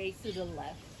 your gaze to the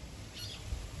left.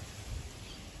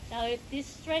 Now if this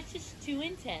stretch is too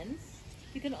intense,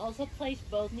 you can also place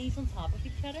both knees on top of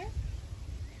each other.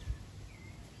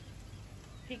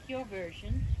 Pick your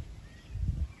version.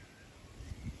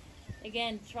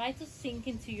 Again, try to sink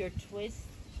into your twist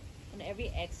on every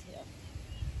exhale.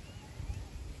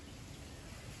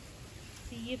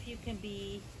 See if you can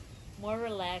be more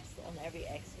relaxed on every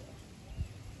exhale.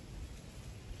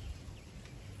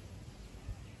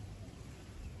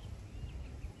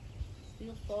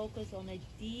 Still focus on a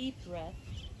deep breath.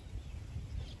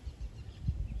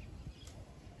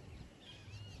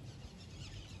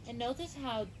 And notice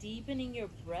how deepening your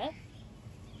breath,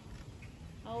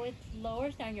 how it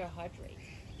lowers down your heart rate.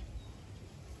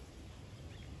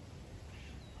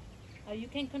 How you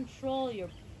can control your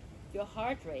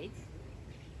heart rate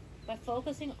by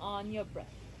focusing on your breath.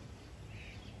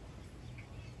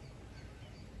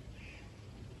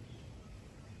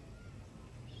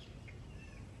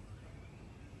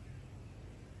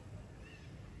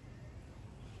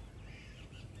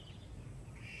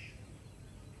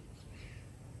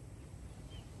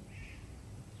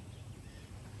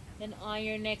 Then on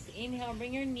your next inhale,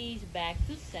 bring your knees back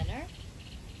to center.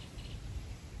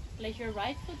 Place your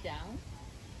right foot down.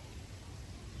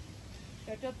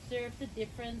 Start to observe the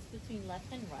difference between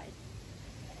left and right.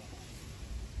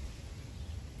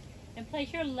 And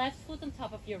place your left foot on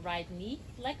top of your right knee.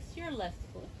 Flex your left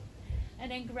foot. And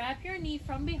then grab your knee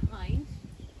from behind.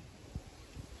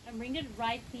 And bring that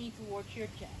right knee towards your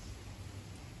chest.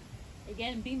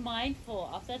 Again, be mindful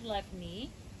of that left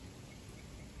knee.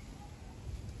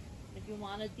 If you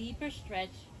want a deeper stretch,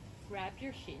 grab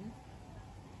your shin.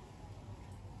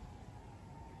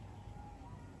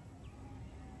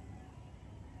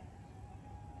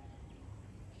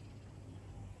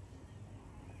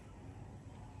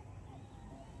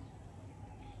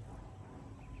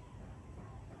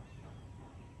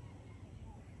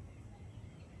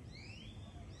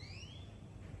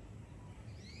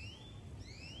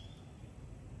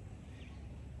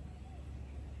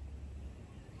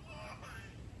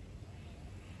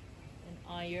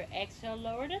 On your exhale,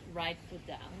 lower that right foot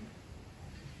down.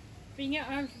 Bring your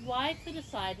arms wide to the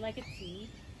side like a T.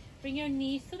 Bring your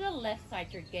knees to the left side,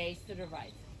 your gaze to the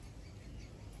right.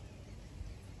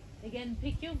 Again,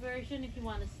 pick your version if you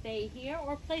want to stay here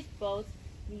or place both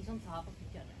knees on top of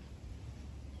each other.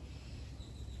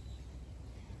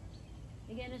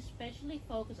 Again, especially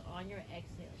focus on your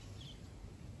exhales.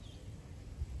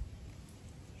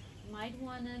 You might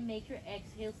want to make your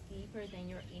exhales deeper than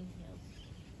your inhales.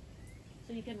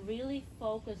 So you can really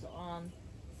focus on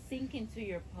sink into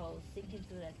your pose, sink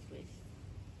into that twist.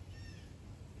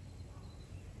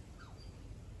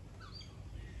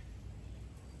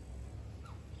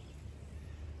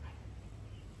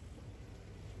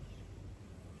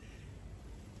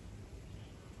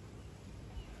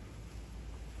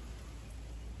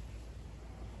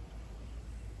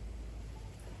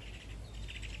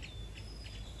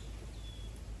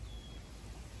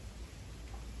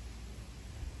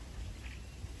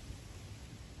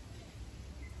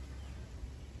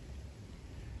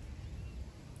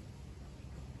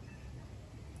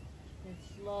 And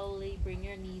slowly bring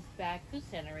your knees back to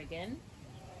center again.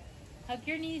 Hug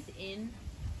your knees in.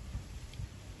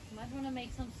 You might want to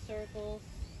make some circles.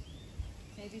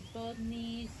 Maybe both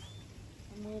knees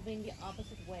are moving the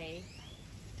opposite way.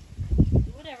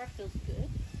 Do whatever feels good.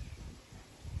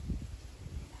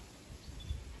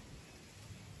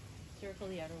 Circle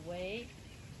the other way.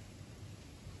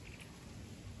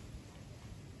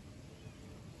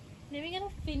 Then we're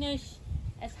gonna finish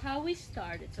as how we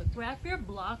started. So grab your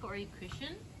block or a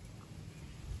cushion.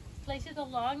 Place it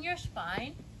along your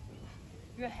spine.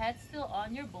 Your head still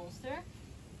on your bolster.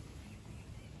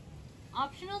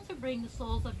 Optional to bring the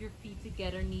soles of your feet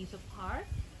together, knees apart.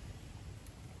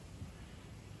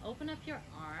 Open up your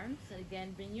arms. And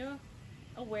again, bring your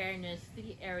awareness to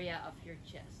the area of your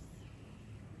chest.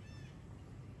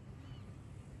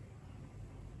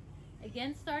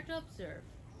 Again, start to observe.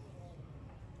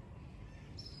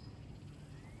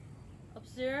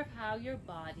 Observe how your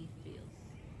body feels.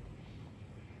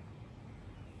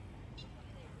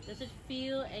 Does it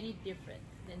feel any different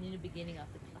than in the beginning of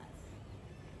the class?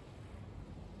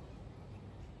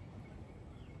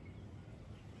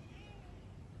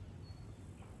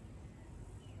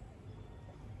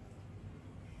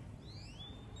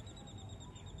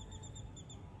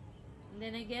 And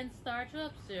then again, start to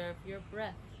observe your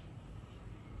breath.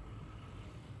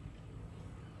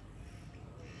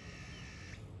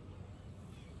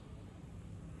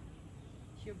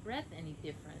 Is your breath any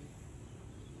different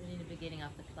than in the beginning of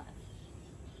the class?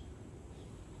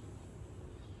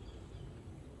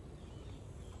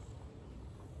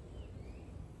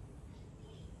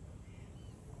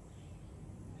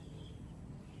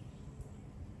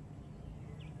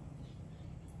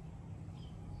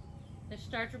 Now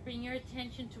start to bring your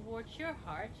attention towards your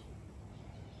heart.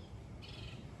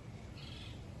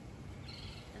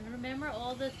 And remember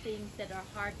all the things that our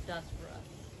heart does for us.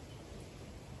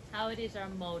 How it is our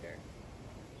motor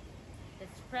that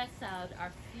spreads out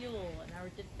our fuel and our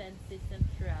defense system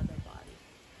throughout our body.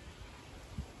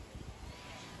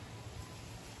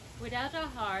 Without our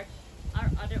heart,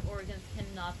 our other organs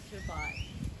cannot survive.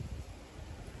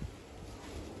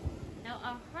 Now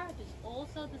our heart is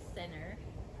also the center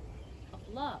of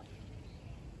love.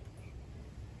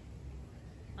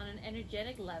 On an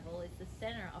energetic level, it's the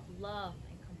center of love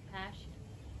and compassion.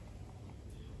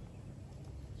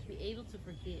 To be able to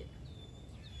forgive.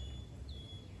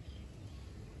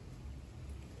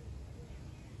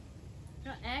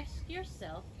 Now ask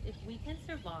yourself if we can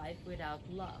survive without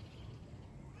love.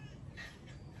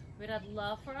 Without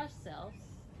love for ourselves,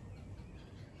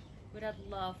 without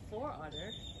love for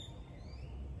others,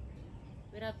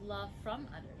 without love from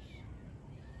others.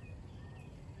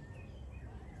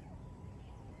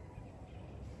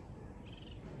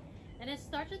 And then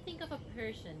start to think of a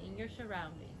person in your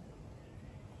surrounding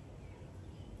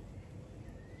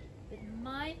that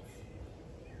might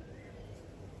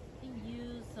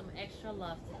use some extra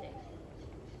love today.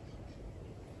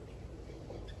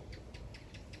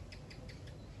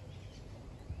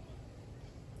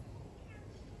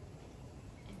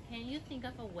 And can you think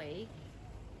of a way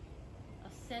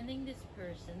of sending this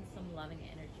person some loving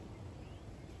energy?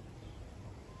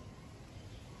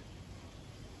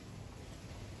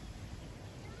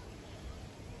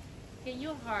 Can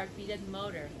your heart be that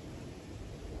motor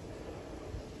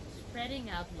spreading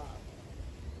out love?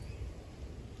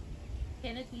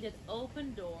 Can it be that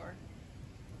open door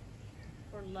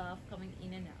for love coming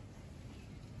in and out?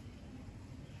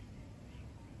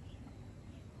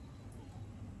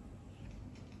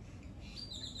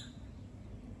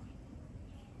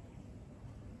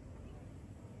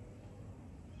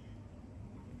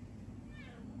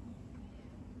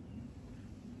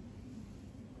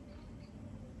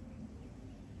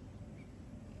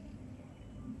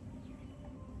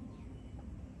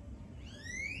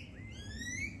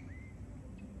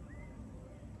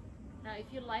 Now, if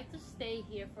you like to stay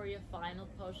here for your final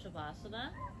pose Shavasana,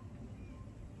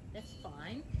 that's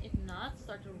fine. If not,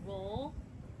 start to roll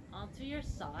onto your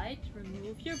side,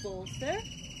 remove your bolster,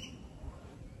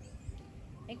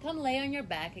 and come lay on your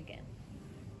back again.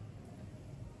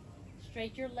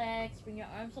 Straight your legs, bring your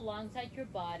arms alongside your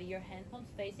body, your hand palms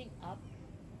facing up.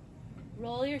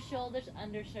 Roll your shoulders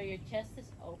under so your chest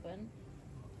is open.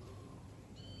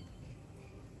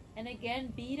 And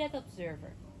again, be that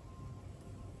observer.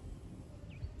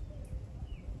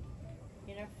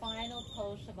 In our final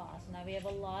pose of asana, we have a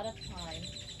lot of time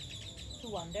to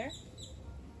wonder.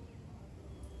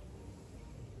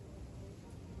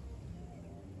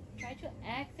 Try to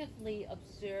actively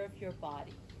observe your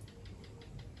body.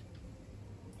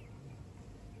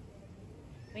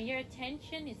 When your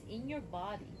attention is in your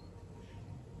body,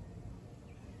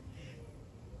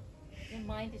 your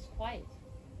mind is quiet.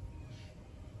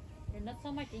 You're not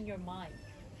so much in your mind.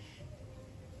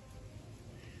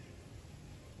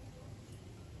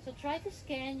 So try to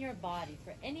scan your body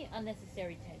for any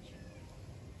unnecessary tension.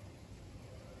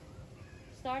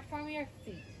 Start from your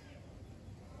feet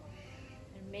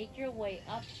and make your way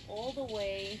up all the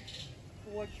way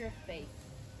towards your face.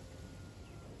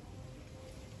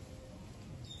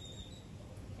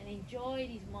 And enjoy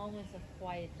these moments of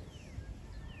quietness,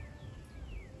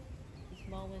 these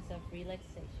moments of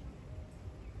relaxation.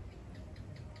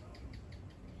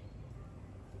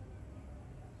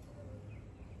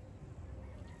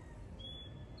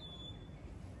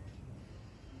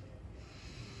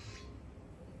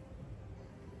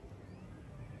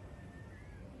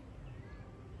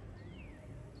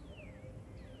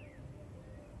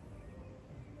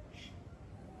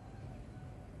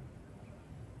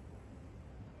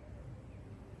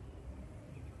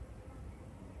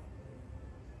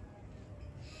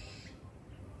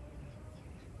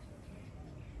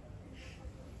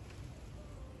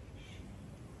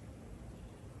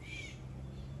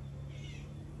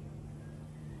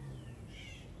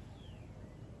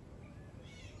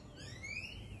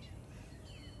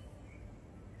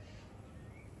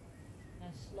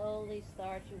 Slowly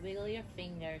start to wiggle your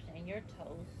fingers and your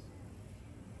toes.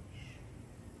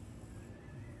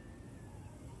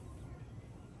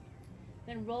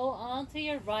 Then roll onto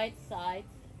your right side.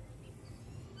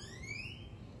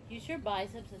 Use your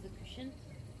biceps as a cushion.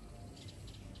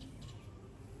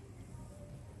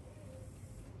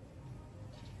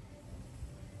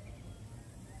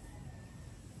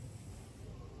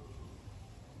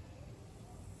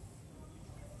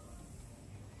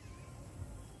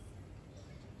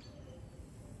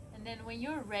 And then when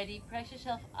you're ready, press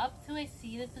yourself up to a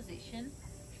seated position.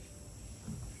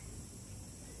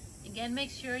 Again, make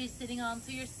sure you're sitting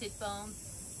onto your sit bones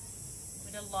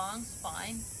with a long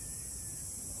spine.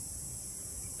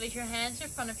 Place your hands in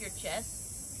front of your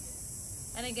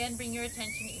chest. And again, bring your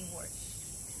attention inwards.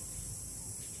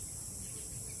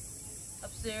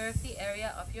 Observe the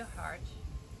area of your heart.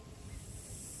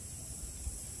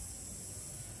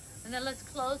 And then let's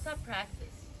close our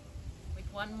practice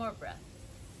with one more breath.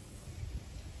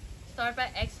 Start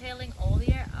by exhaling all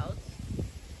the air out.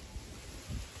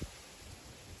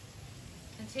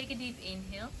 And take a deep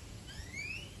inhale.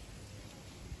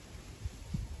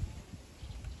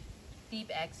 Deep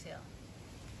exhale.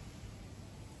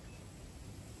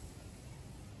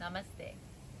 Namaste.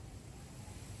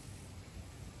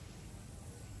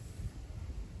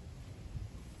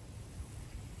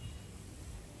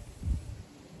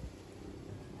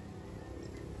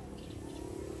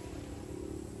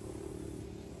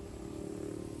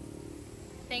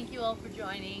 Thank you all for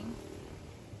joining.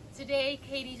 Today,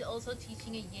 Katie's also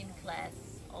teaching a yin class,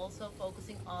 also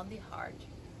focusing on the heart.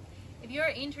 If you're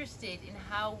interested in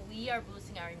how we are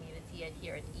boosting our immunity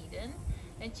here at Eden,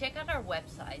 then check out our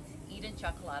website,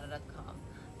 EdenChocolata.com.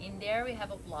 In there, we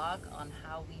have a blog on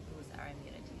how we boost our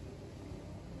immunity.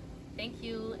 Thank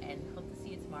you, and hope to see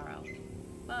you tomorrow.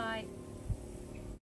 Bye.